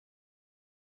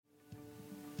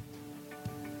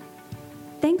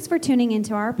Thanks for tuning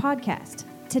into our podcast.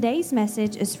 Today's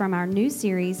message is from our new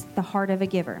series, The Heart of a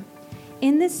Giver.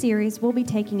 In this series, we'll be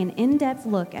taking an in-depth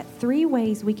look at 3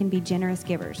 ways we can be generous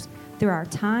givers through our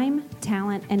time,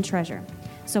 talent, and treasure.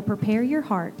 So prepare your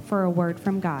heart for a word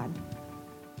from God.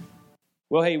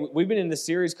 Well, hey, we've been in this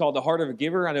series called The Heart of a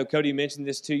Giver. I know Cody mentioned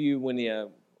this to you when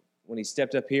he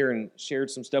stepped up here and shared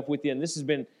some stuff with you, and this has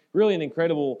been really an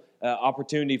incredible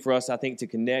opportunity for us, I think, to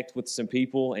connect with some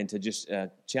people and to just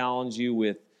challenge you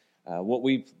with what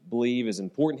we believe is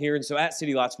important here. And so at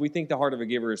City Lights, we think the heart of a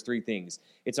giver is 3 things.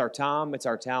 It's our time, it's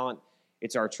our talent,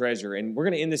 it's our treasure. And we're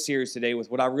going to end this series today with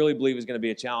what I really believe is going to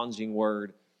be a challenging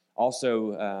word.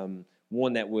 Also,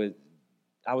 one that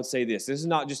I would say this is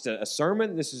not just a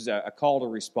sermon, this is a call to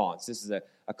response. This is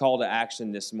a call to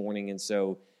action this morning. And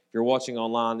so if you're watching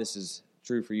online, this is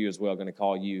true for you as well, going to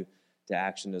call you to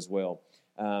action as well.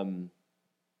 The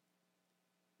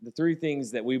 3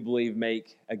 things that we believe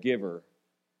make a giver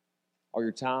are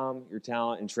your time, your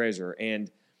talent, and treasure.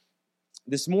 And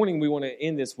this morning we want to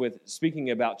end this with speaking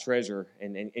about treasure.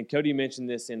 And Cody mentioned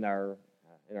this in our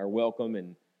welcome.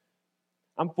 And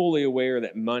I'm fully aware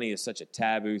that money is such a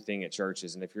taboo thing at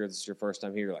churches. And if this is your first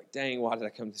time here, you're like, dang, why did I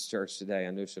come to this church today?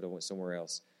 I knew I should have went somewhere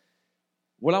else.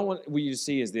 What I want you to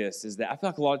see is this, is that I feel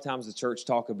like a lot of times the church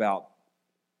talk about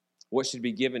what should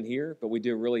be given here, but we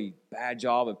do a really bad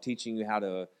job of teaching you how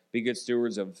to be good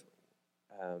stewards of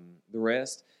the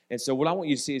rest. And so what I want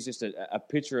you to see is just a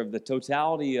picture of the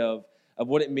totality of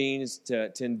what it means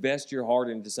to invest your heart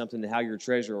into something and how your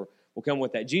treasure will come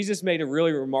with that. Jesus made a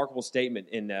really remarkable statement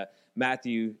in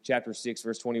Matthew chapter 6,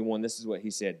 verse 21. This is what he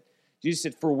said. Jesus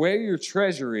said, "For where your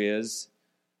treasure is,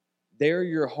 there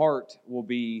your heart will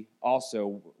be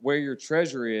also. Where your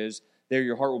treasure is, there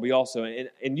your heart will be also."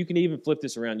 And you can even flip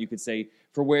this around. You could say,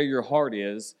 "For where your heart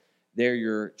is, there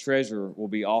your treasure will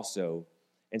be also."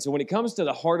 And so when it comes to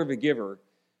the heart of a giver,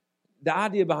 the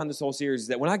idea behind this whole series is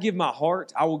that when I give my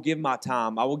heart, I will give my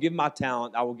time, I will give my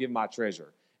talent, I will give my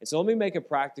treasure. And so let me make a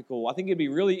practical, I think it'd be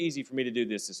really easy for me to do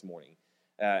this morning.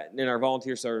 In our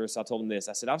volunteer service, I told them this.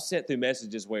 I said, I've sat through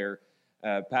messages where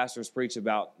pastors preach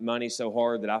about money so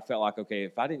hard that I felt like, okay,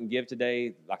 if I didn't give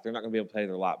today, like they're not going to be able to pay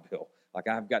their light bill. Like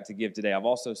I've got to give today. I've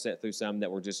also sat through some that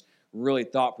were just really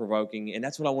thought-provoking, and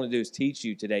that's what I want to do is teach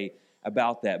you today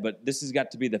about that. But this has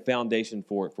got to be the foundation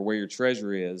for it. For where your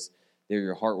treasure is, there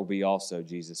your heart will be also,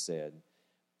 Jesus said.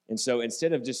 And so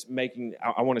instead of just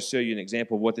I want to show you an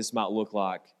example of what this might look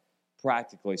like,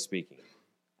 practically speaking,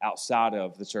 outside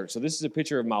of the church. So this is a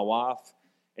picture of my wife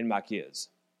and my kids.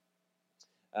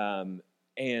 And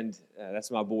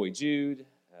that's my boy, Jude,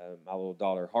 my little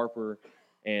daughter, Harper,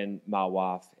 and my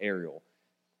wife, Ariel.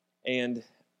 And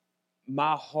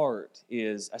my heart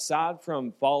is, aside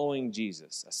from following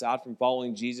Jesus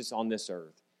on this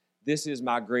earth, this is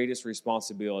my greatest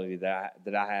responsibility that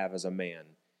I have as a man.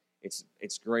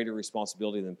 It's greater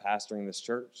responsibility than pastoring this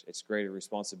church. It's greater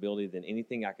responsibility than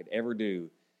anything I could ever do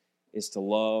is to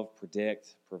love,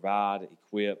 protect, provide,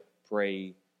 equip,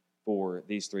 pray for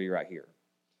these 3 right here.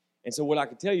 And so what I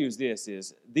can tell you is this,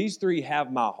 is these 3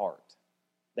 have my heart.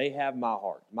 They have my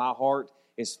heart. My heart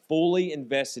is fully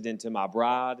invested into my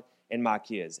bride and my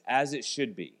kids, as it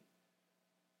should be.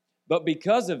 But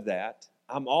because of that,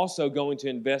 I'm also going to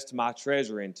invest my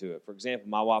treasure into it. For example,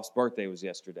 my wife's birthday was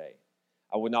yesterday.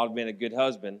 I would not have been a good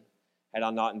husband had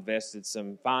I not invested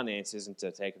some finances into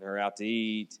taking her out to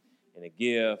eat and a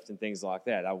gift and things like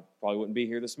that. I probably wouldn't be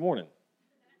here this morning.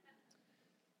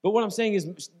 But what I'm saying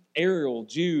is Ariel,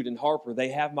 Jude, and Harper, they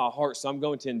have my heart, so I'm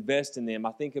going to invest in them.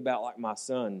 I think about like my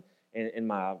son and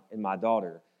my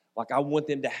daughter. Like I want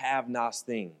them to have nice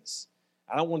things.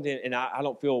 I don't want them, and I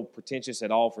don't feel pretentious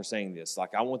at all for saying this.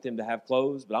 Like I want them to have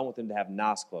clothes, but I want them to have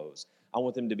nice clothes. I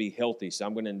want them to be healthy, so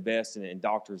I'm going to invest in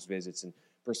doctor's visits and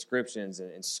prescriptions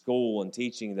and school and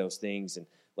teaching those things and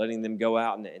letting them go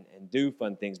out and do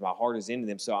fun things. My heart is into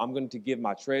them, so I'm going to give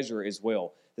my treasure as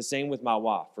well. The same with my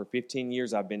wife. For 15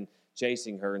 years, I've been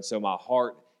chasing her, and so my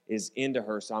heart is into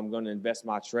her, so I'm going to invest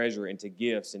my treasure into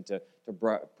gifts and to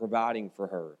providing for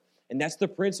her. And that's the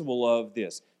principle of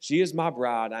this. She is my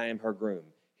bride, I am her groom.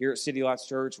 Here at City Lights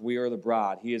Church, we are the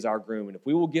bride, he is our groom. And if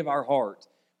we will give our heart,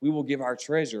 we will give our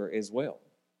treasure as well.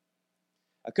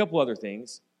 A couple other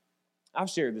things. I've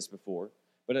shared this before,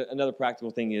 but another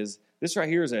practical thing is, this right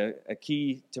here is a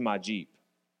key to my Jeep.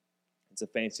 It's a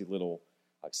fancy little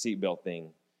like seatbelt thing.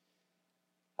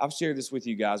 I've shared this with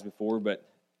you guys before, but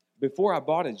before I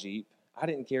bought a Jeep, I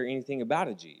didn't care anything about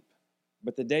a Jeep.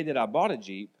 But the day that I bought a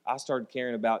Jeep, I started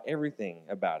caring about everything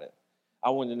about it. I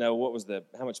wanted to know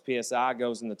how much PSI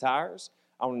goes in the tires.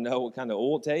 I want to know what kind of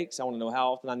oil it takes. I want to know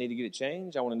how often I need to get it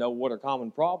changed. I want to know what are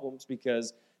common problems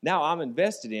because now I'm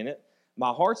invested in it.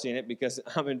 my heart's in it because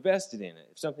I'm invested in it.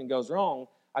 If something goes wrong,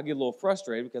 I get a little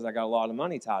frustrated because I got a lot of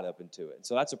money tied up into it. And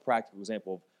so that's a practical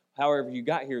example of however you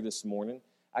got here this morning.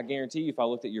 I guarantee you, if I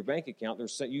looked at your bank account,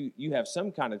 you have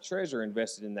some kind of treasure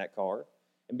invested in that car.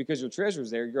 And because your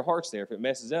treasure's there, your heart's there. If it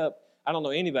messes up, I don't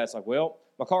know anybody that's like, well,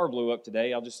 my car blew up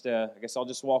today. I guess I'll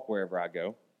just walk wherever I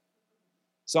go.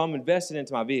 So I'm invested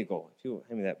into my vehicle. If you'll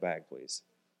hand me that bag, please.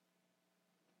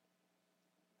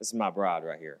 This is my bride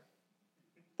right here.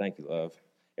 Thank you, love.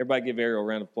 Everybody give Ariel a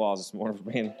round of applause this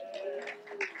morning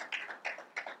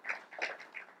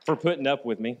for putting up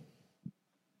with me.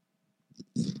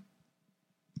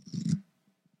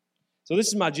 So this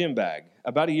is my gym bag.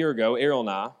 About a year ago, Ariel and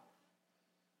I,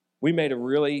 we made a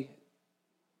really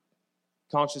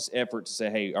conscious effort to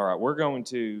say, hey, all right, we're going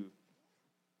to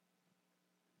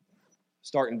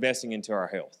start investing into our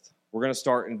health. We're going to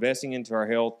start investing into our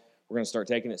health. We're going to start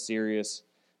taking it serious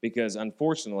because,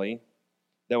 unfortunately,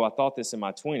 though I thought this in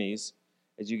my 20s,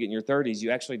 as you get in your 30s,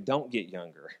 you actually don't get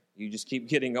younger. You just keep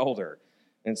getting older.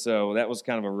 And so that was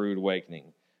kind of a rude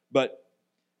awakening. But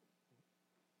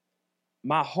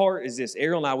my heart is this.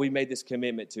 Ariel and I, we made this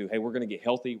commitment to, hey, we're going to get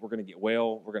healthy. We're going to get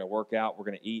well. We're going to work out. We're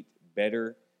going to eat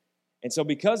better. And so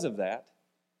because of that,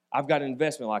 I've got an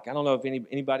investment. Like, I don't know if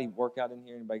anybody work out in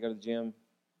here. Anybody go to the gym?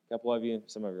 A couple of you.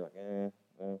 Some of you are like,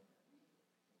 no.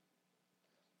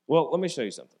 Well, let me show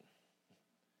you something.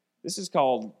 This is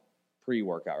called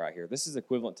pre-workout right here. This is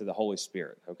equivalent to the Holy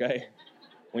Spirit, okay?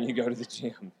 When you go to the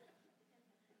gym.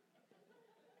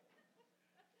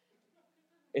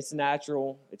 It's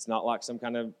natural. It's not like some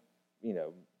kind of,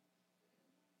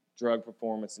 drug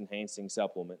performance enhancing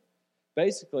supplement.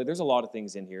 Basically, there's a lot of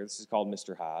things in here. This is called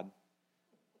Mr. Hyde.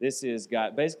 This is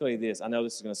got basically this. I know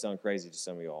this is going to sound crazy to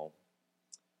some of y'all,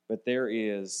 but there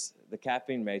is the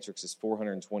caffeine matrix is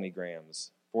 420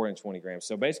 grams. 420 grams.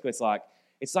 So basically,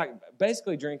 it's like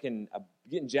basically getting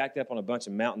jacked up on a bunch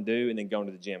of Mountain Dew and then going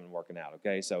to the gym and working out.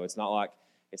 Okay, so I'm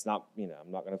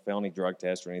not going to fail any drug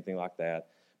test or anything like that.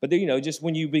 But just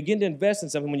when you begin to invest in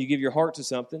something, when you give your heart to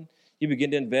something, you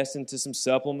begin to invest into some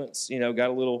supplements. Got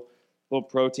a little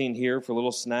protein here for a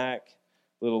little snack.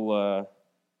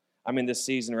 I'm in this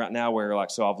season right now where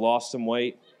so I've lost some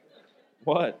weight.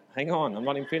 What? Hang on, I'm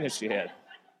not even finished yet.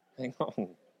 Hang on.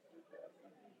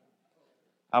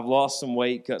 I've lost some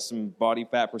weight, cut some body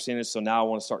fat percentage, so now I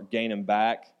want to start gaining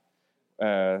back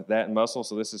that muscle.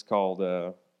 So this is called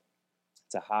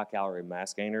it's a high-calorie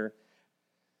mass gainer.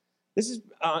 This is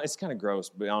it's kind of gross,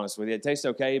 to be honest with you. It tastes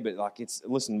okay, but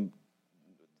listen,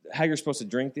 how you're supposed to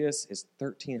drink this is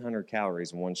 1,300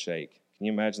 calories in one shake. Can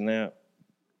you imagine that?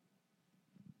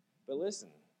 But listen,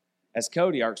 as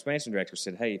Cody, our expansion director,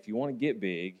 said, hey, if you want to get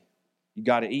big, you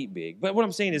got to eat big. But what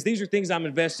I'm saying is these are things I'm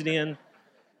invested in.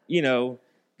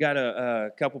 Got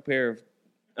a couple pair of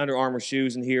Under Armour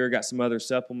shoes in here, got some other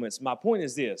supplements. My point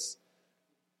is this.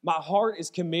 My heart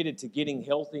is committed to getting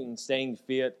healthy and staying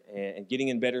fit and getting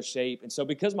in better shape. And so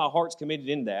because my heart's committed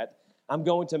in that, I'm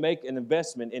going to make an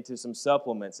investment into some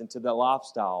supplements, into the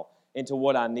lifestyle, into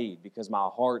what I need because my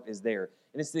heart is there.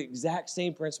 And it's the exact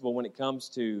same principle when it comes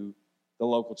to the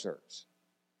local church.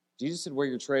 Jesus said, where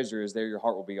your treasure is, there your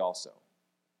heart will be also.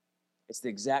 It's the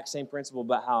exact same principle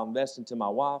about how I invest into my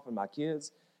wife and my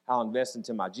kids, how I invest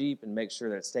into my Jeep and make sure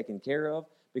that it's taken care of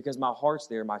because my heart's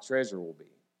there, my treasure will be.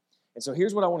 And so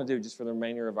here's what I want to do just for the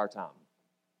remainder of our time.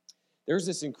 There's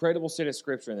this incredible set of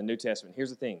scripture in the New Testament.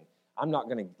 Here's the thing.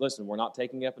 We're not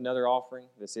taking up another offering.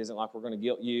 This isn't like we're going to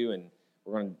guilt you and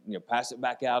we're going to pass it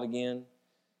back out again.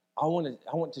 I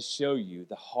want to show you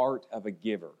the heart of a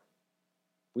giver.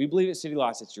 We believe at City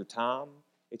Lights it's your time,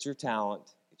 it's your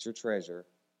talent, it's your treasure.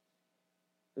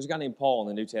 There's a guy named Paul in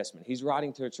the New Testament. He's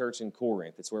writing to a church in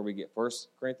Corinth. It's where we get 1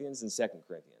 Corinthians and 2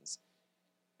 Corinthians.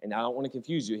 And I don't want to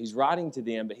confuse you. He's writing to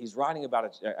them, but he's writing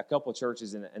about a couple of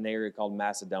churches in an area called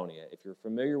Macedonia. If you're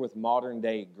familiar with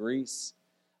modern-day Greece,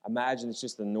 imagine it's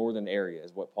just the northern area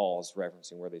is what Paul is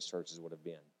referencing where these churches would have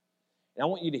been. And I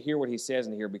want you to hear what he says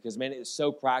in here because, man, it's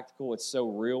so practical. It's so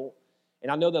real.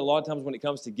 And I know that a lot of times when it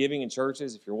comes to giving in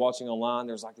churches, if you're watching online,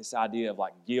 there's this idea of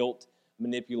guilt,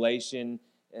 manipulation.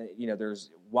 There's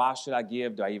why should I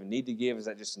give? Do I even need to give? Is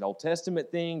that just an Old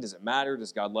Testament thing? Does it matter?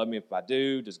 Does God love me if I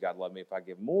do? Does God love me if I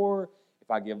give more?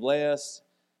 If I give less?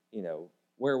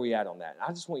 Where are we at on that? And I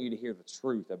just want you to hear the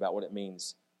truth about what it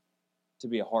means to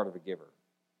be a heart of a giver.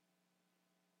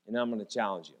 And I'm going to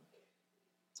challenge you.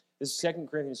 This is 2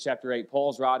 Corinthians chapter 8.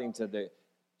 Paul's writing to the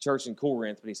church in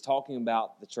Corinth, but he's talking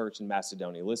about the church in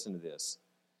Macedonia. Listen to this.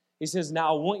 He says,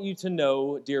 now I want you to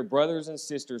know, dear brothers and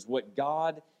sisters, what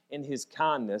God in his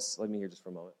kindness, let me hear just for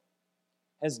a moment,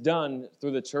 has done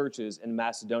through the churches in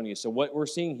Macedonia. So what we're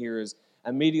seeing here is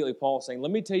immediately Paul's saying,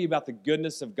 let me tell you about the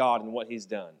goodness of God and what he's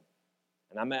done.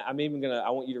 And I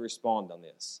want you to respond on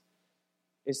this.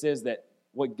 It says that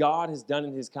what God has done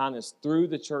in his kindness through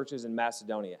the churches in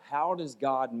Macedonia. How does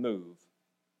God move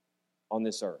on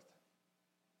this earth?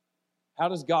 How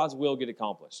does God's will get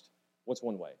accomplished? What's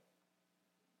one way?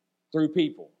 Through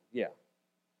people, yeah.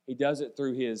 He does it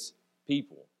through his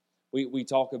people. We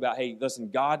talk about, hey, listen,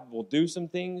 God will do some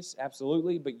things,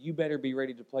 absolutely, but you better be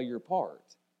ready to play your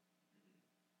part.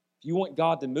 If you want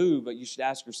God to move, but you should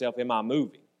ask yourself, am I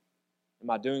moving? Am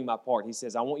I doing my part? He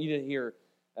says, I want you to hear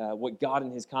what God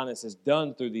in his kindness has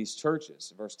done through these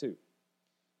churches. Verse 2.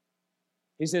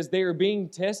 He says, they are being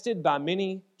tested by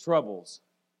many troubles,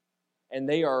 and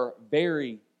they are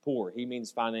very poor. He means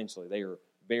financially. They are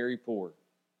very poor.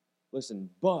 Listen,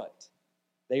 but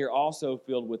they are also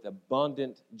filled with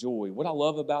abundant joy. What I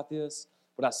love about this,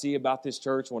 what I see about this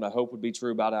church, and what I hope would be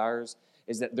true about ours,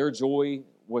 is that their joy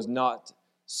was not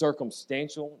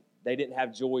circumstantial. They didn't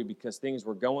have joy because things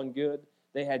were going good.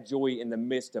 They had joy in the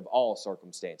midst of all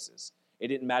circumstances. It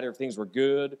didn't matter if things were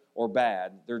good or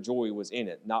bad. Their joy was in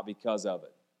it, not because of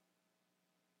it.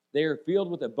 They are filled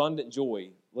with abundant joy,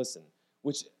 listen,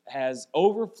 which has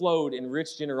overflowed in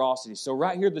rich generosity. So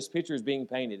right here, this picture is being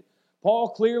painted. Paul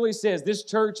clearly says this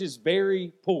church is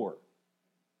very poor.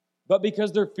 But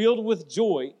because they're filled with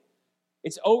joy,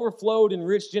 it's overflowed in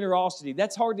rich generosity.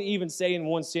 That's hard to even say in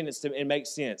one sentence and make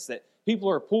sense, that people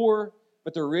are poor,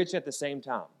 but they're rich at the same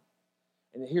time.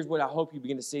 And here's what I hope you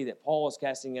begin to see, that Paul is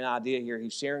casting an idea here.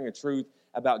 He's sharing a truth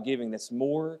about giving that's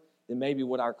more than maybe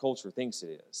what our culture thinks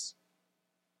it is.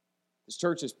 This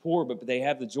church is poor, but they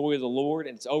have the joy of the Lord,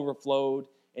 and it's overflowed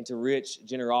into rich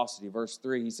generosity. Verse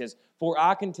 3, he says, for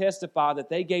I can testify that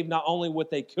they gave not only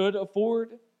what they could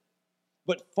afford,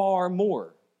 but far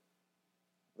more.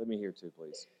 Let me hear too,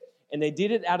 please. And they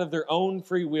did it out of their own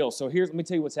free will. So let me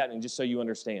tell you what's happening, just so you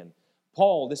understand.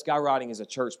 Paul, this guy writing, is a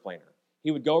church planter.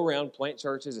 He would go around, plant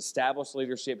churches, establish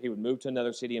leadership. He would move to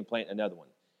another city and plant another one.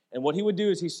 And what he would do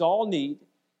is he saw a need.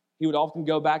 He would often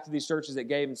go back to these churches that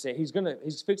gave and say, he's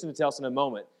fixing to tell us in a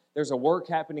moment, there's a work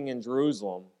happening in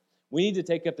Jerusalem. We need to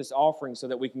take up this offering so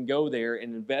that we can go there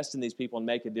and invest in these people and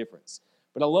make a difference.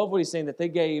 But I love what he's saying, that they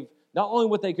gave not only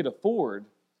what they could afford,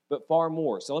 but far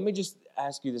more. So let me just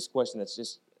ask you this question it's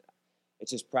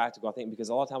just practical, I think, because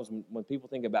a lot of times when people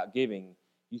think about giving,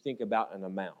 you think about an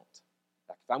amount.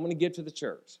 Like if I'm going to give to the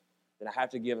church, then I have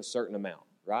to give a certain amount,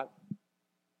 right?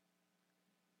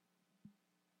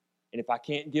 And if I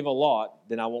can't give a lot,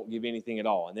 then I won't give anything at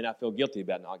all. And then I feel guilty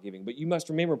about not giving. But you must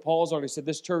remember, Paul's already said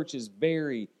this church is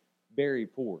very, very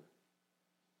poor.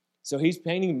 So he's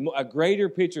painting a greater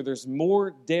picture. There's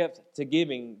more depth to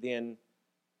giving than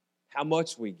how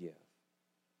much we give.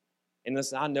 And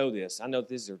listen, I know this. I know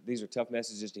these are tough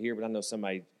messages to hear, but I know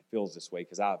somebody feels this way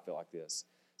because I feel like this.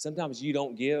 Sometimes you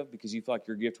don't give because you feel like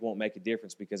your gift won't make a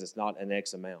difference because it's not an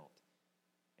X amount.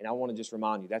 And I want to just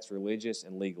remind you, that's religious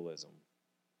and legalism.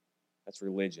 That's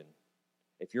religion.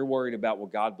 If you're worried about will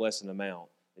God bless an amount,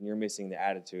 then you're missing the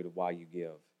attitude of why you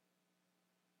give.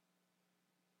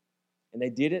 And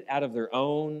they did it out of their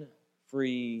own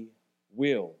free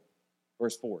will.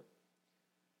 Verse 4.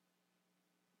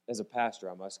 As a pastor,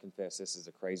 I must confess, this is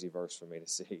a crazy verse for me to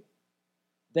see.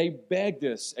 They begged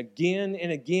us again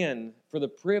and again for the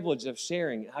privilege of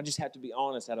sharing. I just have to be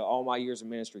honest, out of all my years of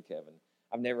ministry, Kevin,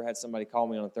 I've never had somebody call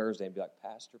me on a Thursday and be like,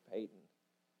 Pastor Peyton,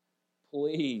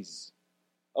 please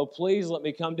let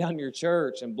me come down to your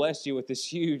church and bless you with this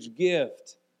huge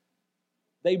gift.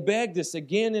 They begged us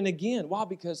again and again. Why?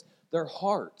 Because their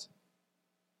heart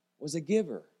was a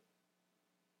giver.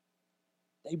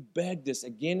 They begged us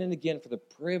again and again for the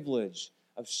privilege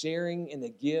of sharing in the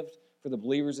gift for the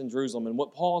believers in Jerusalem. And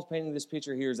what Paul is painting this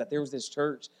picture here is that there was this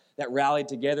church that rallied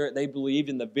together. They believed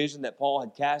in the vision that Paul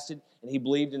had casted, and he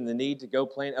believed in the need to go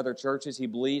plant other churches. They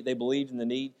believed in the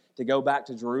need to go back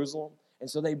to Jerusalem. And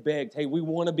so they begged, hey, we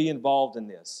want to be involved in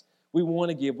this. We want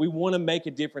to give. We want to make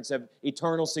a difference of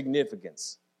eternal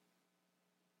significance.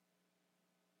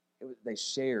 They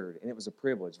shared, and it was a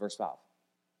privilege. Verse 5.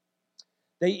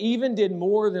 They even did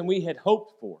more than we had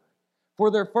hoped for. For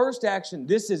their first action,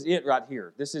 this is it right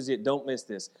here. This is it. Don't miss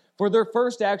this. For their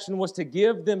first action was to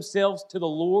give themselves to the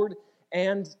Lord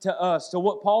and to us. So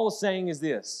what Paul is saying is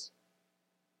this.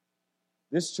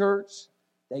 This church,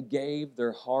 they gave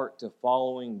their heart to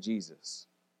following Jesus.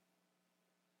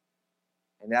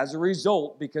 And as a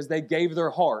result, because they gave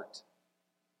their heart,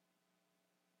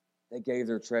 they gave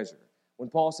their treasure. When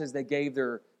Paul says they gave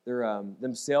their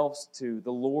themselves to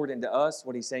the Lord and to us,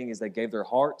 what he's saying is they gave their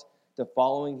heart to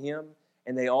following Him.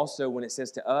 And they also, when it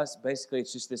says to us, basically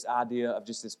it's just this idea of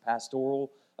just this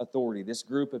pastoral authority. This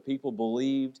group of people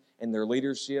believed in their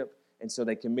leadership, and so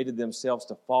they committed themselves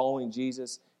to following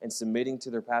Jesus and submitting to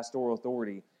their pastoral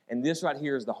authority. And this right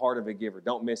here is the heart of a giver.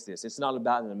 Don't miss this. It's not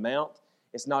about an amount.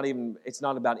 It's not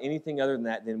about anything other than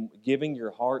that, than giving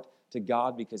your heart to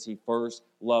God because He first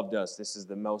loved us. This is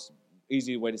the most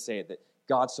easy way to say it, that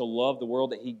God so loved the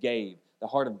world that He gave. The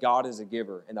heart of God is a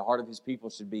giver, and the heart of His people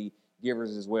should be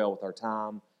givers as well, with our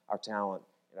time, our talent,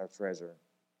 and our treasure.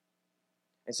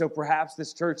 And so perhaps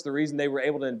this church, the reason they were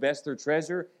able to invest their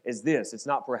treasure is this. It's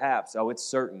not perhaps. Oh, it's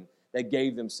certain. They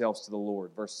gave themselves to the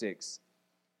Lord. Verse 6.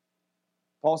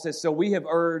 Paul says, so we have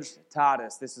urged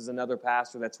Titus, this is another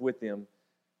pastor that's with them,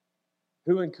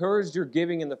 who encouraged your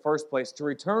giving in the first place, to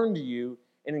return to you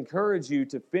and encourage you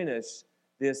to finish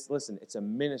this. Listen, it's a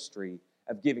ministry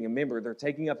of giving. And remember, they're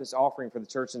taking up this offering for the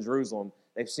church in Jerusalem.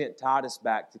 They've sent Titus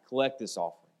back to collect this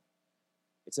offering.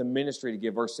 It's a ministry to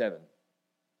give. Verse 7.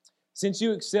 Since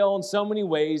you excel in so many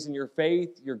ways in your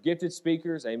faith, your gifted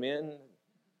speakers, amen,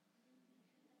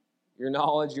 your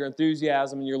knowledge, your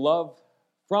enthusiasm, and your love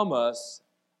from us,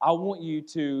 I want you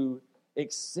to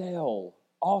excel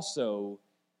also.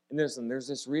 And listen, there's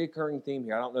this reoccurring theme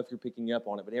here. I don't know if you're picking up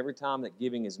on it, but every time that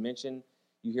giving is mentioned,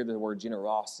 you hear the word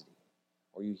generosity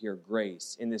or you hear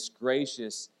grace. In this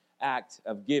gracious act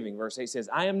of giving, verse 8 says,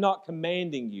 I am not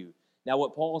commanding you. Now,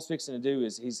 what Paul is fixing to do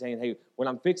is he's saying, hey, what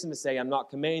I'm fixing to say, I'm not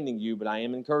commanding you, but I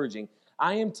am encouraging.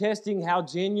 I am testing how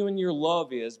genuine your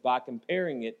love is by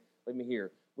comparing it, let me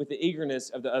hear, with the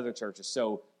eagerness of the other churches.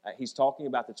 So he's talking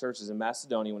about the churches in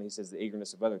Macedonia when he says the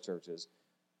eagerness of other churches,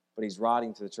 but he's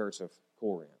writing to the church of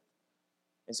Corinth.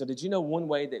 And so did you know one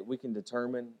way that we can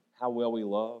determine how well we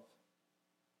love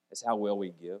is how well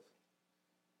we give?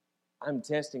 I'm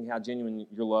testing how genuine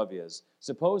your love is.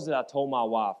 Suppose that I told my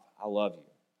wife, I love you,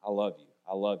 I love you,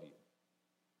 I love you,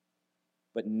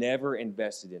 but never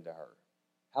invested into her.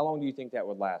 How long do you think that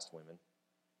would last, women?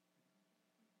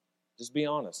 Just be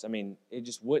honest. I mean, it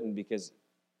just wouldn't, because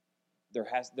there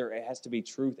has to be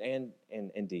truth and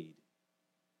deed.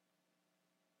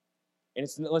 And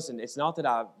it's not that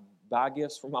I buy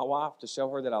gifts for my wife to show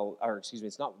her that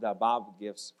it's not that I buy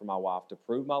gifts for my wife to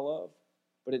prove my love,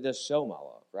 but it does show my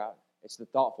love, right? It's the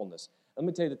thoughtfulness. Let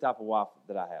me tell you the type of wife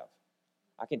that I have.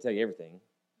 I can't tell you everything,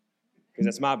 because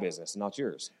that's my business, not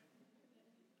yours.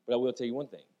 But I will tell you one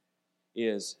thing,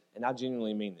 and I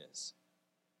genuinely mean this,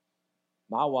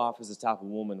 my wife is the type of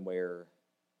woman where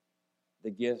the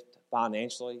gift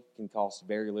financially can cost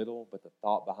very little, but the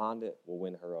thought behind it will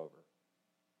win her over.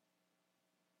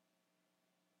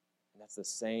 And that's the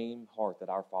same heart that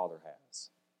our Father has.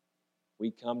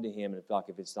 We come to Him and feel like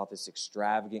if it's not this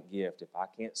extravagant gift, if I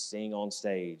can't sing on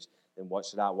stage, then why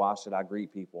should I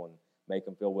greet people and make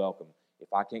them feel welcome?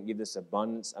 If I can't give this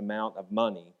abundance amount of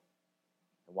money,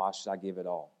 then why should I give it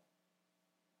all?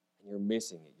 And you're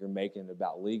missing it. You're making it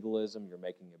about legalism, you're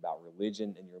making it about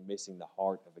religion, and you're missing the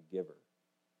heart of a giver.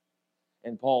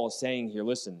 And Paul is saying here,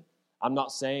 listen, I'm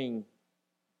not saying,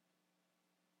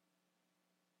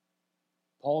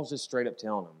 Paul's just straight up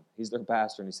telling them, he's their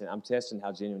pastor, and he's saying, I'm testing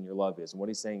how genuine your love is. And what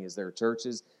he's saying is there are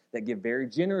churches that give very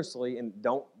generously, and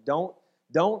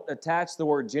don't attach the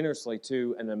word generously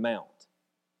to an amount.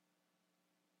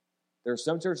 There are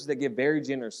some churches that give very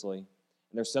generously, and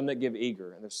there's some that give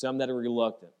eager, and there's some that are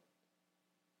reluctant.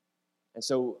 And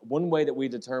so one way that we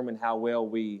determine how well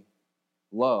we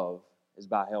love is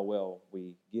by how well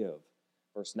we give.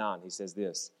 Verse 9, he says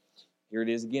this. Here it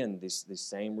is again, these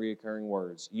same reoccurring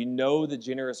words. You know the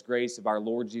generous grace of our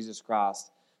Lord Jesus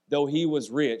Christ. Though He was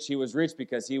rich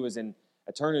because He was in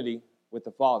eternity with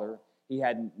the Father. He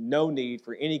had no need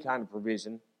for any kind of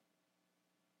provision.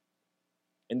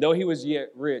 And though He was yet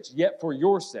rich, yet for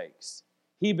your sakes,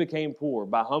 He became poor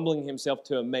by humbling Himself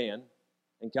to a man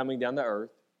and coming down to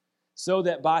earth, so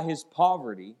that by His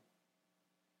poverty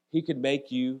He could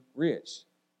make you rich.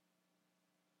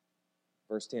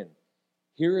 Verse 10.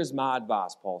 Here is my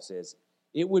advice, Paul says.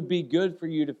 It would be good for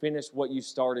you to finish what you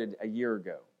started a year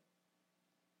ago.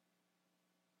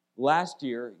 Last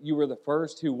year, you were the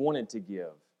first who wanted to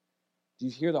give. Do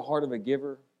you hear the heart of a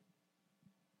giver?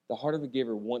 The heart of a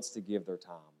giver wants to give their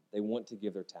time. They want to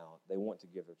give their talent. They want to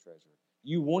give their treasure.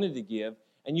 You wanted to give,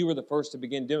 and you were the first to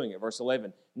begin doing it. Verse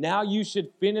 11. Now you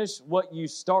should finish what you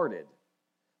started.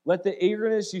 Let the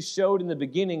eagerness you showed in the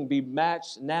beginning be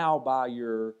matched now by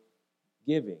your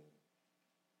giving.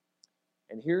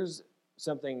 And here's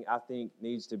something I think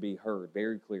needs to be heard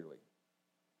very clearly.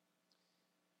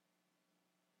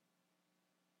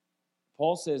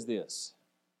 Paul says this,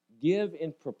 give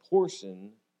in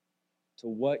proportion to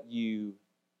what you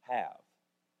have.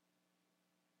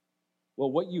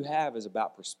 Well, what you have is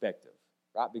about perspective.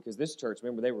 right? Because this church,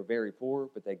 remember, they were very poor,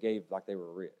 but they gave like they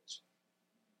were rich.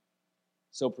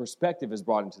 So perspective is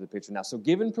brought into the picture now. So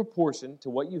give in proportion to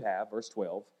what you have, verse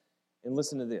 12, and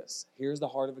listen to this. Here's the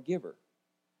heart of a giver.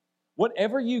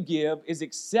 Whatever you give is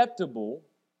acceptable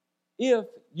if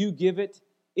you give it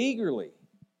eagerly.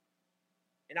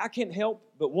 And I can't help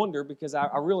but wonder, because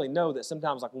I really know that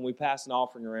sometimes, like when we pass an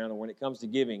offering around or when it comes to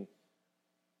giving,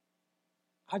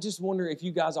 I just wonder if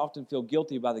you guys often feel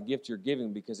guilty by the gift you're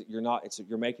giving because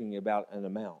you're making it about an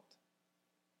amount.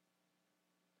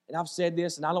 And I've said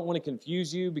this, and I don't want to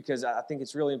confuse you because I think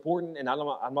it's really important, and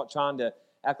I'm not trying to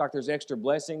act like there's extra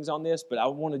blessings on this, but I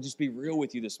want to just be real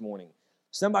with you this morning.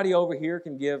 Somebody over here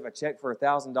can give a check for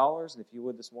 $1,000, and if you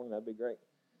would this morning, that'd be great.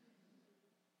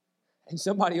 And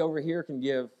somebody over here can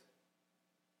give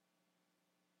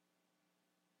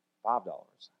 $5.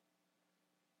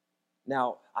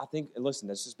 Now, I think, listen,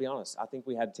 let's just be honest. I think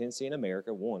we have a tendency in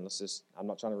America, I'm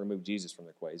not trying to remove Jesus from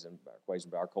the equation,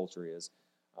 but our culture is,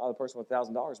 the person with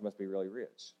 $1,000 must be really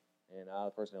rich. And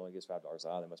the person who only gets $5,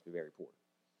 they must be very poor.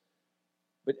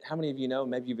 But how many of you know,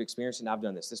 maybe you've experienced it, and I've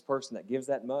done this, this person that gives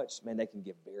that much, man, they can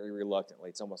give very reluctantly.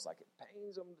 It's almost like it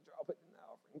pains them to drop it in the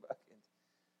offering bucket.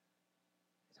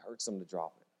 It hurts them to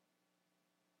drop it.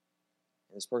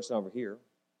 And this person over here,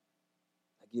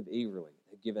 they give eagerly.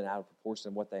 They've given out of proportion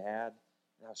of what they had.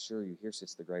 And I assure you, here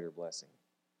sits the greater blessing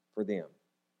for them.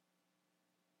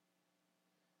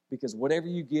 Because whatever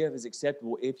you give is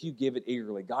acceptable if you give it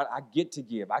eagerly. God, I get to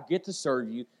give. I get to serve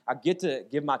you. I get to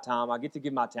give my time. I get to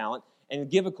give my talent. And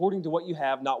give according to what you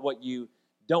have, not what you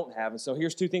don't have. And so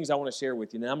here's two things I want to share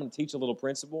with you. And then I'm going to teach a little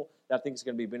principle that I think is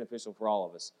going to be beneficial for all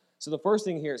of us. So the first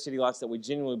thing here at City Lights that we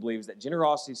genuinely believe is that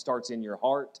generosity starts in your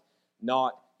heart,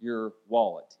 not your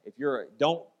wallet.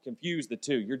 Don't confuse the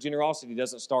two. Your generosity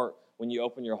doesn't start when you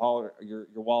open your wallet or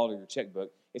your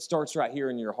checkbook. It starts right here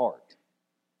in your heart.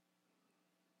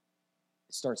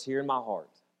 It starts here in my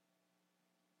heart.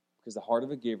 Because the heart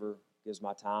of a giver gives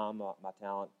my time, my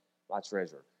talent, my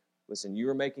treasure. Listen, you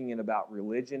are making it about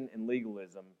religion and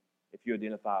legalism if you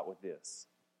identify it with this.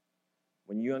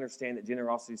 When you understand that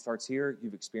generosity starts here,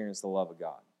 you've experienced the love of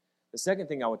God. The second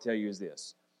thing I would tell you is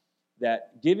this,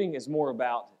 that giving is more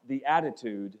about the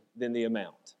attitude than the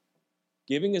amount.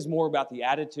 Giving is more about the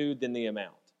attitude than the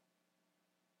amount.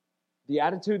 The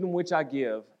attitude in which I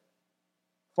give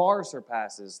far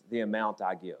surpasses the amount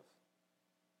I give.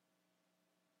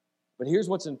 But here's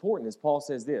what's important, is Paul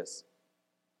says this,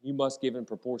 you must give in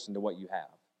proportion to what you have.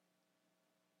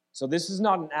 So this is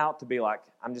not an out to be like,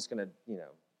 I'm just going to,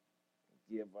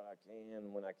 give what I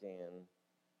can when I can.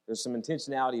 There's some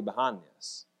intentionality behind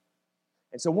this.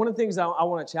 And so one of the things I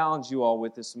want to challenge you all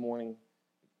with this morning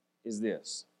is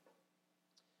this.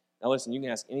 Now listen, you can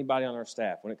ask anybody on our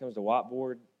staff. When it comes to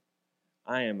whiteboard,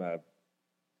 I am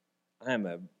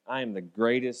the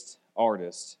greatest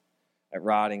artist at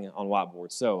writing on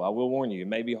whiteboard. So I will warn you, it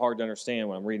may be hard to understand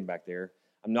what I'm reading back there.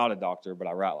 I'm not a doctor, but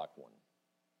I write like one.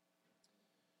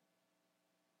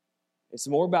 It's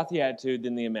more about the attitude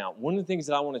than the amount. One of the things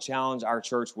that I want to challenge our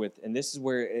church with, and this is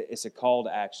where it's a call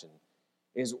to action,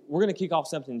 is we're going to kick off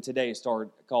something today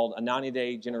called a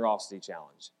 90-day generosity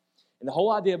challenge. And the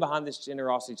whole idea behind this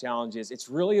generosity challenge is it's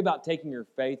really about taking your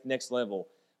faith next level.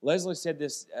 Leslie said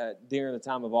this during the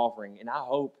time of offering, and I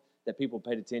hope that people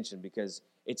paid attention because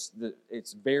it's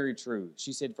very true.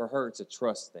 She said for her it's a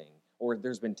trust thing, or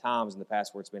there's been times in the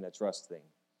past where it's been a trust thing.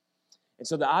 And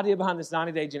so the idea behind this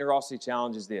 90-day generosity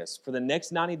challenge is this. For the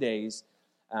next 90 days,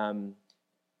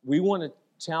 we want to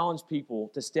challenge people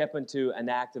to step into an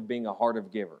act of being a heart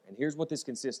of giver. And here's what this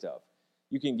consists of.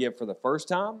 You can give for the first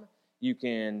time. You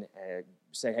can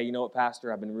say, hey, you know what,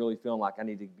 Pastor, I've been really feeling like I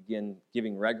need to begin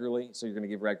giving regularly. So you're going to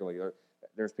give regularly.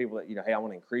 There's people that, hey, I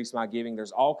want to increase my giving.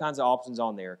 There's all kinds of options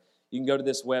on there. You can go to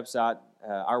this website,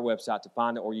 our website, to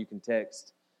find it, or you can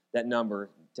text that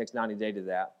number, text 90-day to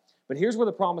that. But here's where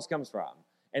the promise comes from.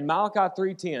 In Malachi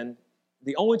 3:10,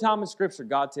 the only time in Scripture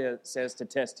God says to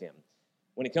test him,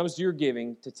 when it comes to your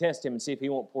giving, to test him and see if he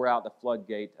won't pour out the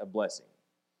floodgate of blessing.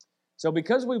 So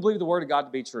because we believe the Word of God to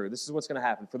be true, this is what's going to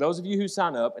happen. For those of you who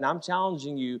sign up, and I'm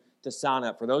challenging you to sign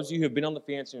up. For those of you who have been on the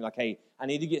fence and you're like, hey, I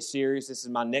need to get serious. This is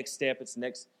my next step.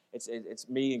 It's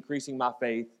me increasing my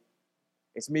faith.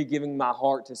 It's me giving my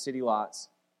heart to City Lights.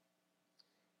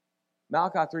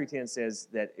 Malachi 3:10 says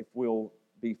that if we'll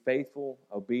be faithful,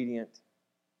 obedient,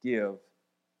 give,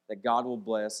 that God will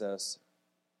bless us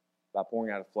by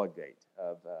pouring out a floodgate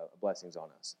of blessings on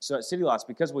us. So at City Lights,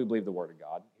 because we believe the Word of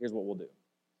God, here's what we'll do.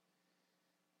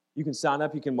 You can sign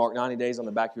up. You can mark 90 days on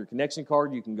the back of your connection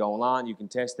card. You can go online. You can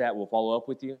test that. We'll follow up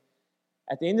with you.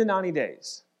 At the end of 90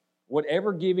 days,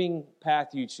 whatever giving path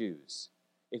you choose,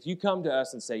 if you come to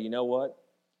us and say, you know what,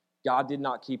 God did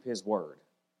not keep his word,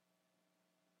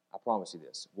 I promise you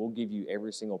this, we'll give you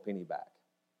every single penny back.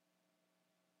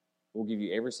 We'll give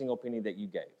you every single penny that you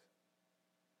gave.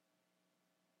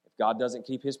 If God doesn't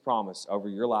keep his promise over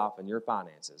your life and your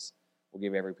finances, we'll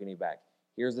give every penny back.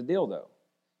 Here's the deal, though.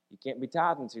 You can't be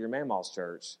tithing to your mamma's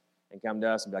church and come to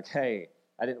us and be like, hey,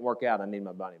 that didn't work out. I need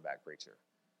my money back, preacher.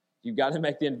 You've got to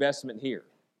make the investment here.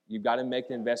 You've got to make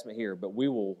the investment here. But we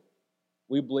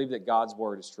believe that God's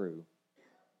word is true,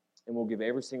 and we'll give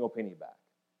every single penny back.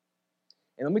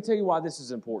 And let me tell you why this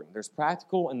is important. There's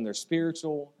practical and there's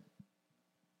spiritual.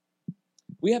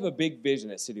 We have a big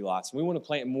vision at City Lights. We want to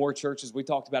plant more churches. We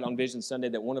talked about on Vision Sunday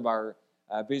that one of our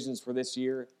visions for this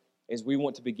year is we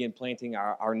want to begin planting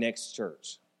our next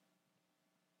church.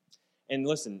 And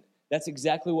listen, that's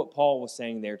exactly what Paul was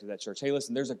saying there to that church. Hey,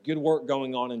 listen, there's a good work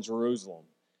going on in Jerusalem.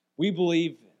 We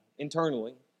believe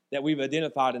internally that we've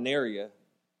identified an area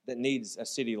that needs a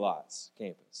City Lights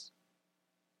campus.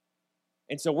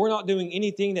 And so we're not doing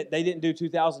anything that they didn't do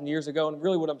 2,000 years ago. And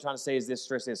really what I'm trying to say is this,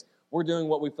 stress this. We're doing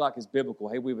what we feel like is biblical.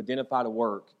 Hey, we've identified a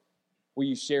work. Will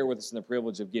you share with us in the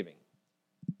privilege of giving?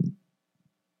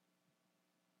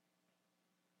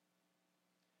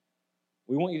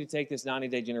 We want you to take this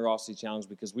 90-day generosity challenge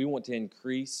because we want to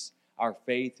increase our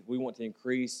faith. We want to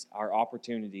increase our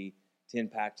opportunity to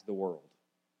impact the world.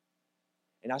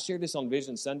 And I shared this on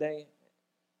Vision Sunday,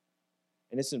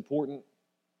 and it's important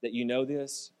that you know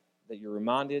this, that you're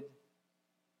reminded.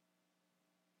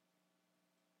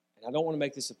 And I don't want to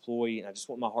make this a ploy, and I just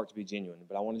want my heart to be genuine,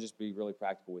 but I want to just be really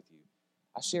practical with you.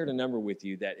 I shared a number with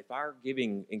you that if our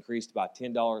giving increased by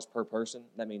 $10 per person,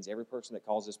 that means every person that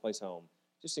calls this place home,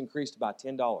 just increased by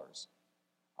 $10,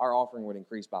 our offering would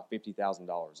increase by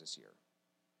 $50,000 this year.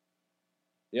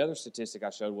 The other statistic I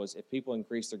showed was if people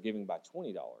increase their giving by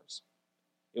 $20,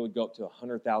 it would go up to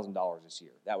 $100,000 this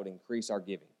year. That would increase our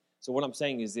giving. So what I'm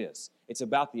saying is this. It's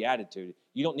about the attitude.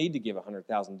 You don't need to give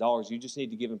 $100,000. You just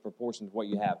need to give in proportion to what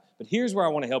you have. But here's where I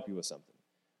want to help you with something.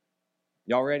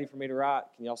 Y'all ready for me to write?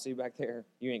 Can y'all see back there?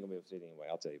 You ain't going to be able to see it anyway.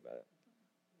 I'll tell you about it.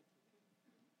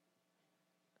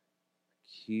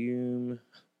 Accumulate.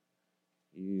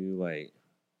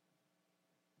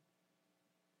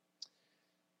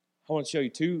 I want to show you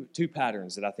two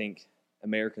patterns that I think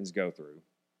Americans go through.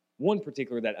 One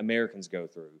particular that Americans go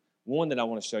through. One that I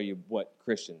want to show you what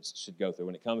Christians should go through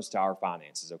when it comes to our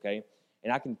finances, okay?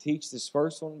 And I can teach this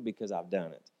first one because I've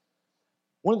done it.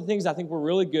 One of the things I think we're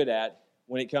really good at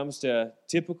when it comes to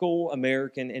typical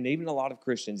American and even a lot of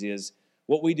Christians is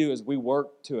what we do is we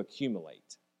work to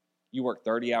accumulate. You work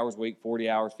 30 hours a week, 40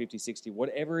 hours, 50, 60,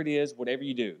 whatever it is, whatever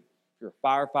you do. If you're a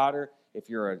firefighter, if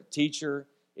you're a teacher,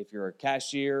 if you're a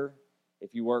cashier,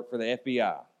 if you work for the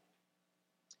FBI.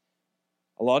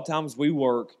 A lot of times we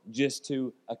work just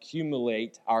to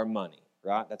accumulate our money,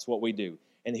 right? That's what we do.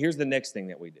 And here's the next thing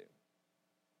that we do.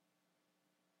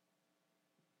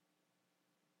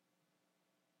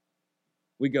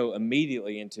 We go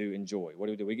immediately into enjoy.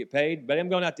 What do? We get paid, but I'm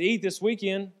going out to eat this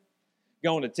weekend.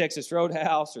 Going to Texas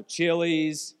Roadhouse or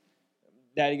Chili's.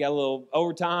 Daddy got a little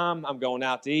overtime. I'm going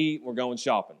out to eat. We're going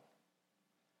shopping.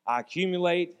 I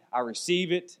accumulate. I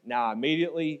receive it. Now I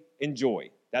immediately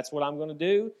enjoy. That's what I'm going to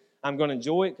do. I'm going to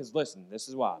enjoy it because, listen, this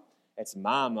is why. It's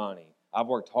my money. I've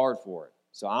worked hard for it.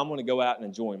 So I'm going to go out and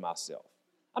enjoy myself.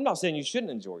 I'm not saying you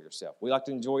shouldn't enjoy yourself. We like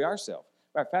to enjoy ourselves.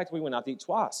 Matter of fact, we went out to eat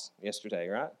twice yesterday,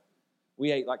 right?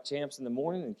 We ate like champs in the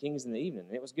morning and kings in the evening,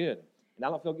 and it was good. And I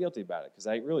don't feel guilty about it because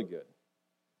I ate really good.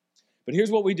 But here's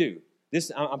what we do.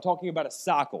 I'm talking about a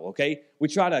cycle, okay? We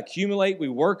try to accumulate, we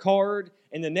work hard,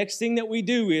 and the next thing that we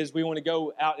do is we want to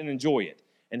go out and enjoy it.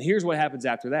 And here's what happens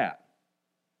after that.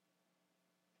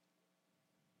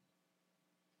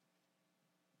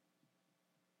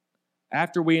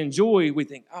 After we enjoy, we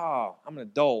think, oh, I'm an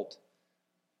adult.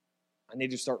 I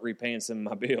need to start repaying some of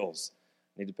my bills.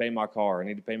 I need to pay my car. I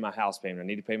need to pay my house payment. I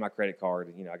need to pay my credit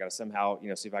card. I got to somehow,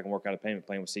 see if I can work out a payment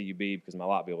plan with CUB because my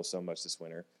light bill was so much this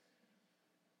winter.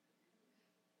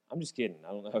 I'm just kidding.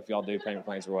 I don't know if y'all do payment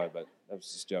plans or what, but that was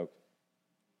just a joke.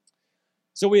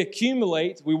 So we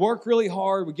accumulate. We work really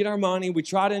hard. We get our money. We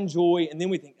try to enjoy, and then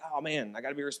we think, oh, man, I got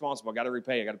to be responsible. I got to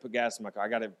repay. I got to put gas in my car.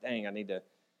 I need to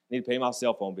pay my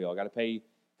cell phone bill. I got to pay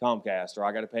Comcast, or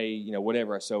I got to pay,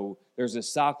 whatever. So there's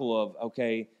this cycle of,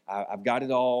 okay, I've got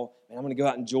it all, and I'm going to go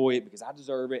out and enjoy it because I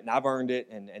deserve it, and I've earned it,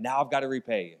 and now I've got to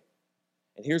repay it.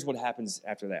 And here's what happens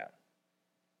after that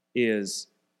is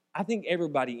I think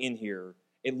everybody in here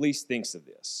at least thinks of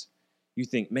this. You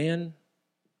think, man,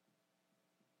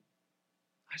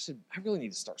 I really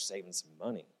need to start saving some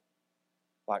money,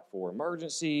 like for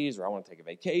emergencies, or I want to take a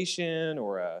vacation,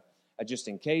 or a just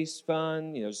in case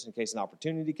fund, just in case an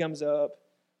opportunity comes up.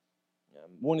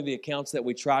 One of the accounts that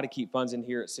we try to keep funds in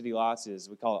here at City Lights is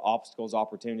we call it obstacles,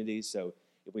 opportunities. So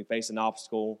if we face an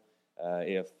obstacle,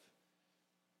 if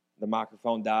the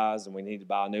microphone dies and we need to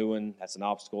buy a new one, that's an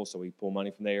obstacle, so we pull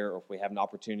money from there. Or if we have an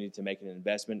opportunity to make an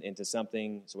investment into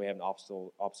something, so we have an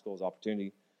obstacle as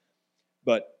opportunity.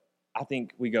 But I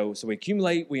think we go, so we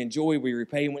accumulate, we enjoy, we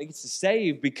repay. And when it gets to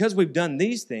save, because we've done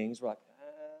these things, we're like,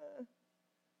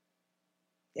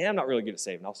 yeah, I'm not really good at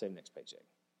saving. I'll save next paycheck.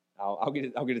 I'll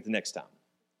get it the next time.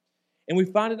 And we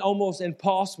find it almost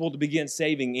impossible to begin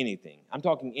saving anything. I'm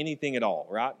talking anything at all,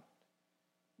 right?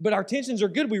 But our intentions are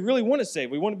good. We really want to save.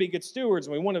 We want to be good stewards,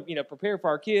 and we want to, prepare for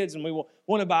our kids, and we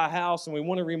want to buy a house, and we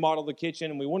want to remodel the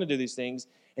kitchen, and we want to do these things.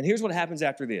 And here's what happens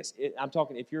after this. I'm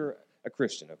talking if you're a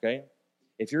Christian, okay?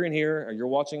 If you're in here or you're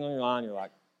watching online, you're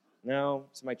like, no,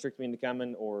 somebody tricked me into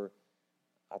coming, or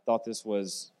I thought this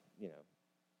was,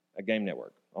 a game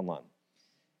network online,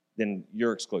 then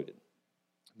you're excluded.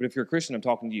 But if you're a Christian, I'm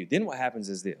talking to you. Then what happens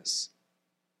is this.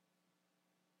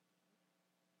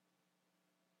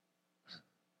 I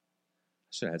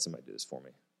should have had somebody do this for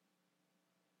me.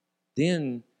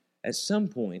 Then, at some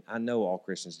point, I know all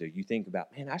Christians do, you think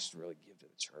about, man, I should really give to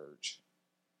the church.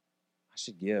 I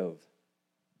should give.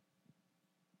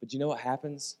 But you know what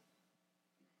happens?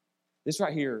 This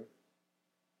right here.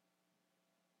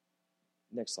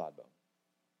 Next slide, Bo.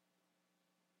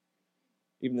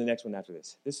 Even the next one after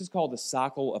this. This is called the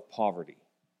cycle of poverty.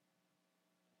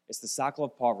 It's the cycle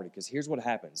of poverty, because here's what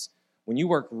happens. When you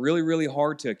work really, really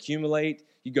hard to accumulate,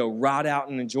 you go right out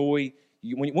and enjoy.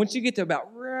 Once you get to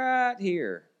about right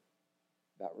here,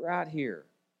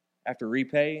 after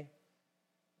repay,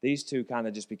 these two kind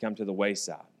of just become to the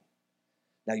wayside.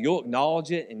 Now, you'll acknowledge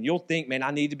it, and you'll think, man,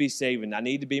 I need to be saving. I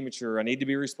need to be mature. I need to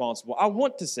be responsible. I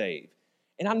want to save.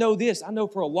 And I know this. I know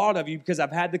for a lot of you, because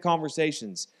I've had the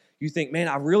conversations, you think, man,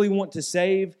 I really want to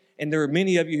save. And there are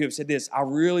many of you who have said this, I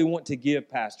really want to give,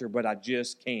 Pastor, but I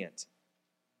just can't.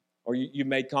 Or you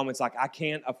made comments like, I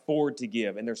can't afford to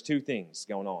give. And there's two things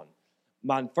going on.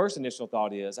 My first initial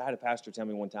thought is, I had a pastor tell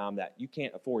me one time that you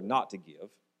can't afford not to give.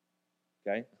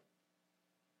 Okay?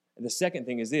 And the second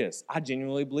thing is this. I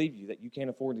genuinely believe you that you can't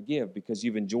afford to give because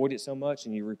you've enjoyed it so much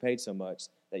and you repaid so much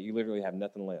that you literally have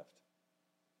nothing left.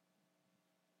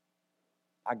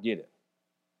 I get it.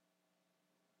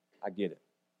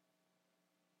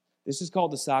 This is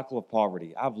called the cycle of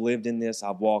poverty. I've lived in this.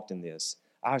 I've walked in this.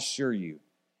 I assure you,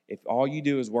 if all you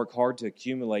do is work hard to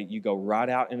accumulate, you go right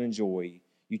out and enjoy,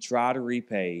 you try to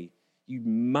repay, you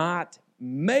might,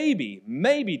 maybe,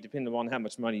 depending on how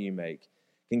much money you make,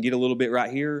 can get a little bit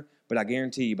right here, but I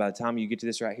guarantee you by the time you get to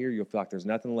this right here, you'll feel like there's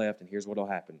nothing left, and here's what will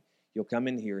happen. You'll come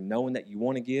in here knowing that you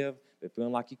want to give, but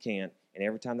feeling like you can't, and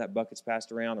every time that bucket's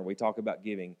passed around or we talk about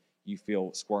giving, you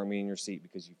feel squirmy in your seat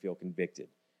because you feel convicted.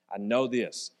 I know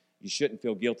this. You shouldn't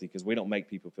feel guilty because we don't make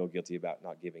people feel guilty about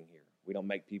not giving here. We don't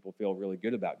make people feel really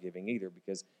good about giving either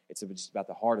because it's just about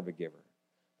the heart of a giver.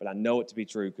 But I know it to be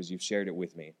true because you've shared it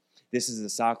with me. This is the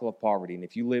cycle of poverty, and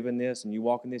if you live in this and you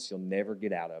walk in this, you'll never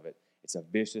get out of it. It's a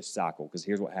vicious cycle because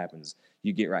here's what happens.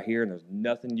 You get right here, and there's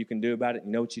nothing you can do about it.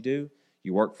 You know what you do?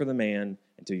 You work for the man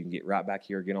until you can get right back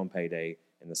here again on payday,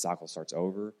 and the cycle starts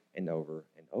over and over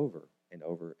and over and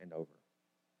over and over.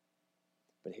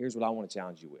 But here's what I want to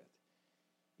challenge you with.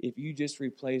 If you just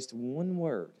replaced one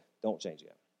word, don't change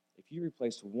it. If you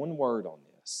replaced one word on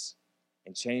this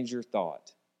and change your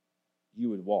thought, you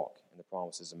would walk in the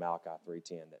promises of Malachi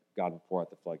 3:10 that God will pour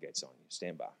out the floodgates on you.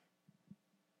 Stand by.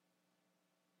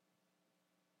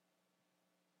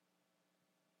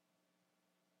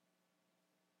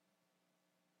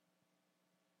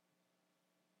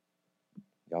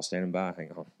 Y'all standing by?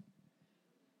 Hang on.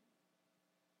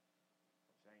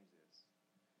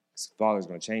 Father's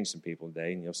going to change some people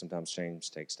today, and sometimes change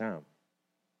takes time.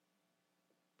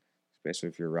 Especially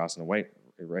if you're erasing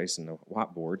a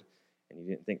whiteboard, and you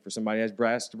didn't think for somebody as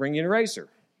brass to bring you an eraser.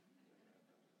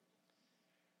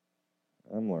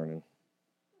 I'm learning.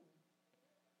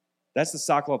 That's the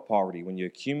cycle of poverty. When you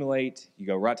accumulate, you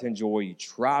go right to enjoy, you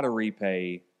try to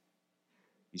repay,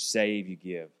 you save, you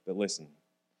give. But listen,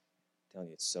 I'm telling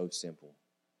you, it's so simple.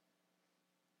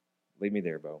 Leave me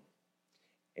there, Bo.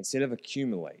 Instead of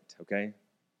accumulate, okay?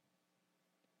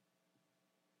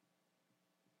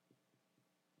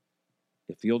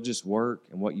 If you'll just work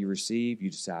and what you receive, you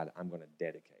decide, I'm going to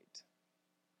dedicate.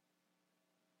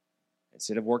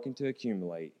 Instead of working to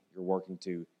accumulate, you're working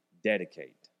to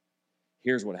dedicate.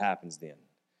 Here's what happens then.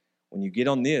 When you get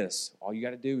on this, all you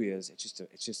got to do is, it's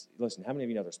just, listen, how many of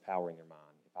you know there's power in your mind?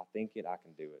 If I think it, I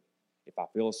can do it. If I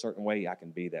feel a certain way, I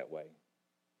can be that way.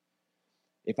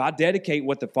 If I dedicate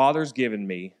what the Father's given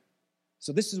me,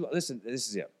 so this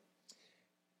is it.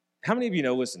 How many of you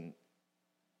know, listen,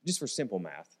 just for simple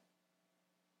math,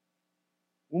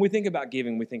 when we think about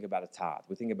giving, we think about a tithe.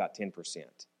 We think about 10%.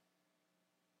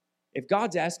 If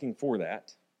God's asking for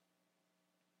that,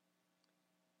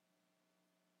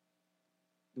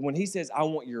 when he says, I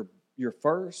want your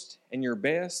first and your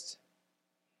best,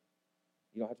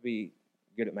 you don't have to be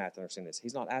good at math to understand this.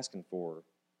 He's not asking for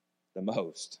the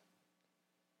most.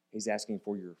 He's asking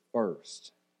for your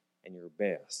first and your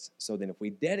best. So then if we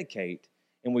dedicate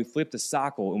and we flip the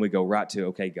cycle and we go right to,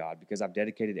 okay, God, because I've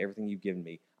dedicated everything you've given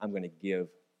me, I'm going to give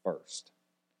first.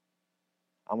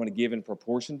 I'm going to give in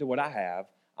proportion to what I have.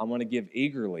 I'm going to give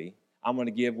eagerly. I'm going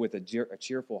to give with a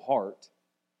cheerful heart.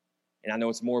 And I know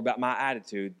it's more about my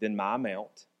attitude than my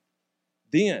amount.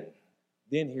 Then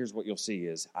here's what you'll see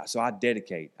is, so I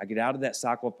dedicate. I get out of that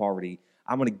cycle of poverty.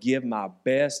 I'm going to give my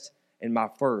best and my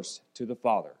first to the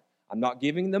Father. I'm not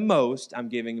giving the most. I'm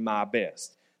giving my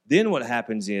best. Then what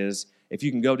happens is, if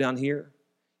you can go down here,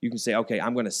 you can say, okay,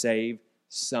 I'm going to save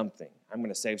something. I'm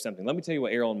going to save something. Let me tell you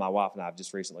what Errol and my wife and I have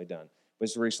just recently done. We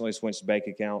just recently switched bank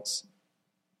accounts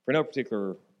for no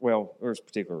particular, well, there's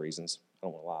particular reasons. I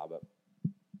don't want to lie, but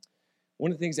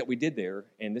one of the things that we did there,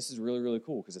 and this is really, really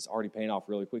cool because it's already paying off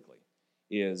really quickly,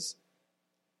 is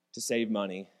to save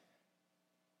money.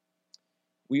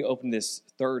 We opened this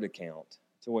third account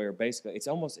to where basically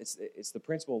it's the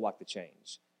principle like the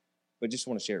change, but just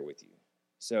want to share it with you.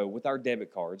 So with our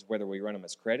debit cards, whether we run them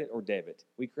as credit or debit,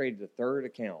 we created a third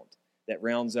account that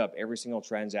rounds up every single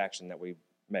transaction that we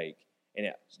make, and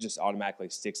it just automatically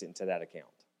sticks it into that account.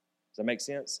 Does that make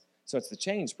sense? So it's the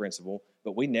change principle,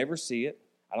 but we never see it.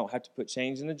 I don't have to put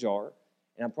change in a jar.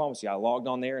 And I promise you, I logged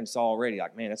on there and saw already,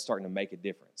 like, man, that's starting to make a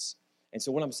difference. And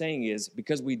so what I'm saying is,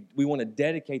 because we want to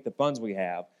dedicate the funds we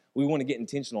have, we want to get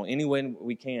intentional any way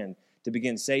we can to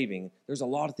begin saving. There's a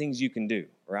lot of things you can do,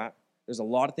 right? There's a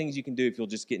lot of things you can do if you'll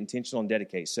just get intentional and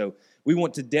dedicate. So we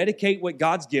want to dedicate what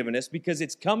God's given us because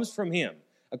it comes from Him.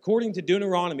 According to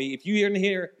Deuteronomy, if you're in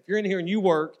here and you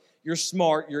work, you're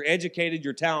smart, you're educated,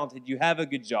 you're talented, you have a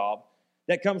good job,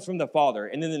 that comes from the Father.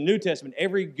 And in the New Testament,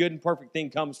 every good and perfect thing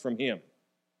comes from Him.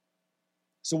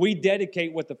 So we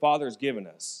dedicate what the Father has given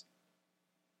us.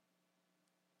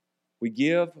 We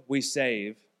give, we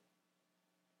save.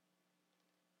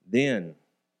 Then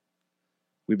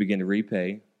we begin to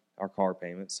repay our car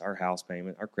payments, our house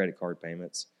payment, our credit card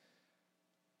payments.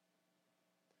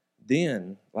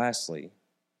 Then, lastly,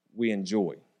 we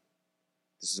enjoy.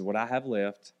 This is what I have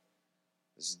left.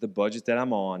 This is the budget that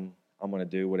I'm on. I'm going to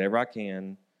do whatever I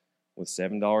can with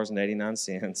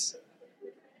 $7.89.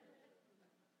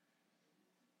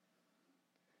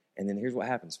 And then here's what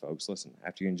happens, folks. Listen,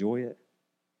 after you enjoy it,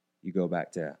 you go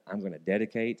back to, I'm going to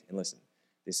dedicate. And listen,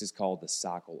 this is called the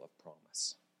cycle of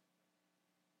promise.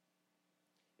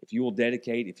 If you will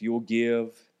dedicate, if you will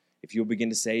give, if you'll begin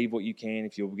to save what you can,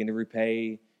 if you'll begin to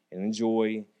repay and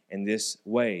enjoy in this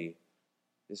way,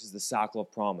 this is the cycle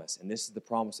of promise. And this is the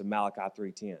promise of Malachi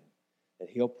 3:10, that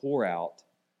He'll pour out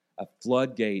a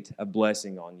floodgate of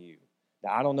blessing on you.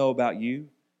 Now, I don't know about you,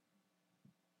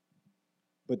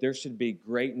 but there should be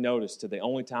great notice to the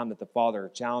only time that the Father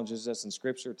challenges us in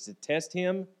Scripture to test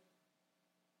Him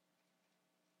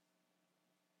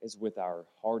is with our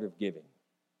heart of giving.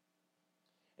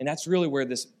 And that's really where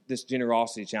this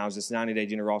generosity challenge, this 90-day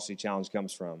generosity challenge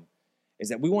comes from, is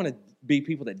that we want to be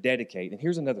people that dedicate. And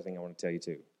here's another thing I want to tell you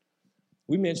too.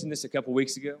 We mentioned this a couple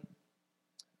weeks ago,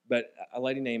 but a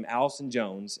lady named Allison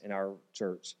Jones in our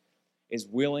church is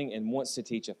willing and wants to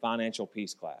teach a financial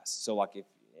peace class. So and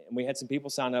we had some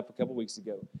people sign up a couple weeks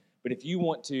ago, but if you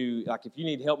want to, if you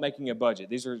need help making a budget,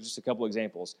 these are just a couple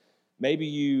examples. Maybe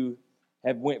you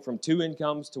have went from 2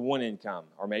 incomes to 1 income,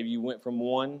 or maybe you went from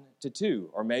 1 to 2,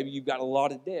 or maybe you've got a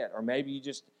lot of debt, or maybe you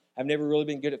just have never really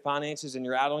been good at finances and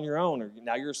you're out on your own, or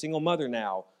now you're a single mother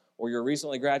now, or you're a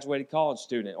recently graduated college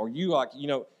student, or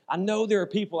I know there are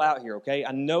people out here, okay?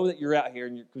 I know that you're out here,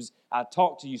 and because I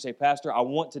talk to you, say, Pastor, I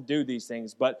want to do these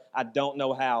things, but I don't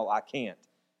know how, I can't.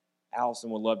 Allison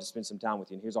would love to spend some time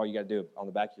with you, and here's all you got to do. On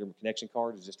the back of your connection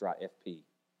card is just write FP,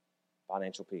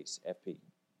 Financial Peace, FP.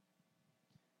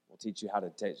 We'll teach you how to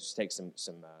take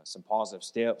some positive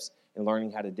steps in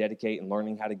learning how to dedicate and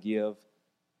learning how to give.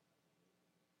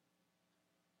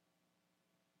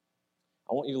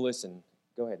 I want you to listen.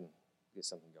 Go ahead and get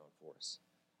something going for us.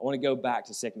 I want to go back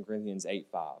to 2 Corinthians 8:5.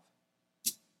 I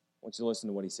want you to listen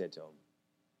to what he said to them.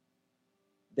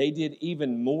 They did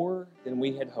even more than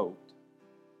we had hoped.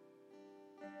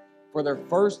 For their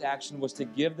first action was to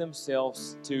give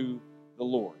themselves to the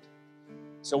Lord.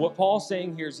 So what Paul's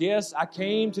saying here is, yes, I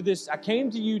came to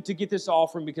you to get this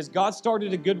offering because God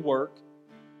started a good work.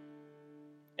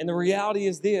 And the reality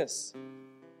is this.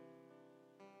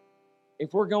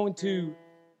 If we're going to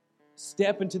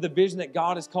step into the vision that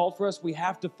God has called for us, we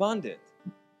have to fund it.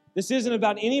 This isn't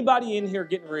about anybody in here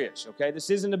getting rich, okay? This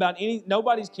isn't about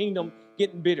nobody's kingdom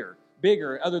getting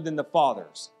bigger other than the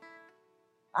Father's.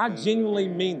 I genuinely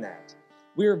mean that.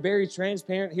 We are very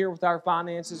transparent here with our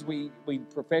finances. We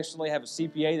professionally have a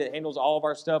CPA that handles all of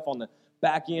our stuff on the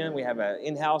back end. We have an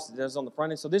in-house that does on the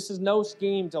front end. So this is no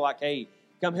scheme to like, hey,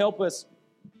 come help us.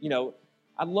 You know,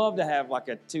 I'd love to have like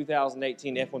a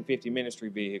 2018 F-150 ministry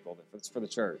vehicle that's for the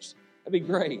church. That'd be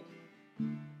great.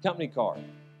 Company car.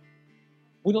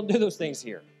 We don't do those things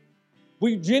here.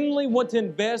 We genuinely want to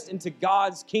invest into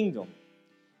God's kingdom.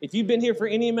 If you've been here for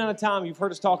any amount of time, you've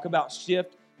heard us talk about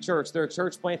Shift Church. They're a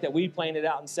church plant that we planted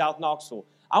out in South Knoxville.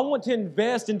 I want to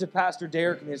invest into Pastor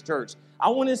Derek and his church. I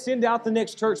want to send out the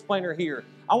next church planter here.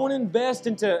 I want to invest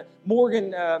into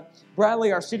Morgan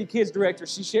Bradley, our City Kids director.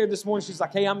 She shared this morning, she's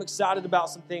like, hey, I'm excited about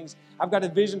some things. I've got a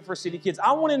vision for City Kids.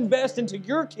 I want to invest into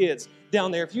your kids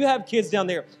down there. If you have kids down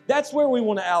there, that's where we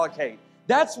want to allocate.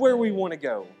 That's where we want to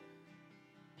go.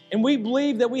 And we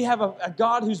believe that we have a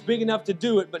God who's big enough to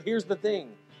do it, but here's the thing.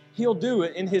 He'll do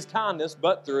it in His kindness,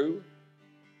 but through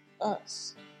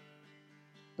us.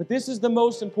 But this is the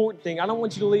most important thing. I don't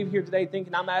want you to leave here today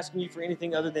thinking I'm asking you for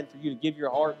anything other than for you to give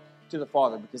your heart to the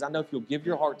Father, because I know if you'll give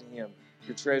your heart to Him,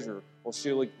 your treasure will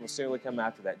surely come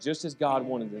after that, just as God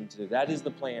wanted them to. That is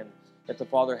the plan that the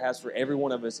Father has for every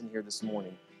one of us in here this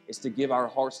morning, is to give our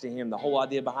hearts to Him. The whole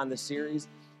idea behind this series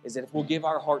is that if we'll give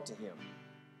our heart to Him,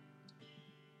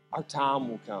 our time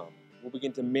will come. We'll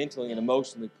begin to mentally and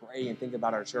emotionally pray and think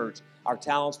about our church. Our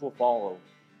talents will follow.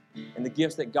 And the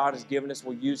gifts that God has given us,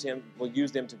 we'll use them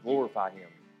to glorify Him.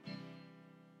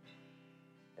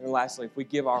 And then lastly, if we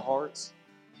give our hearts,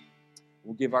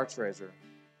 we'll give our treasure.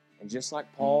 And just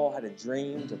like Paul had a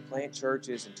dream to plant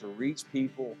churches and to reach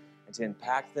people and to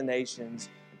impact the nations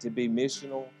and to be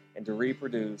missional and to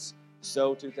reproduce,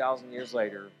 so 2,000 years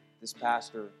later, this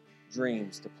pastor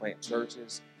dreams to plant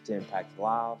churches, to impact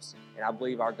lives. And I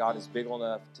believe our God is big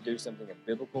enough to do something of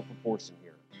biblical proportion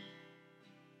here.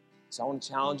 So I want to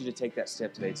challenge you to take that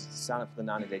step today, to sign up for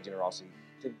the 90-day generosity,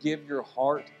 to give your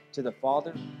heart to the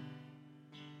Father,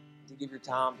 to give your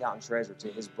time, talent, and treasure to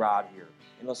His bride here.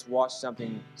 And let's watch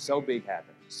something so big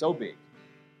happen, so big,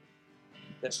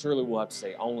 that surely we'll have to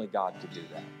say only God could do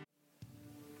that.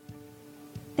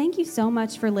 Thank you so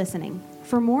much for listening.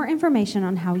 For more information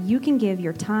on how you can give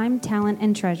your time, talent,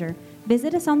 and treasure,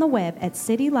 visit us on the web at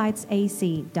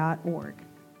citylightsac.org.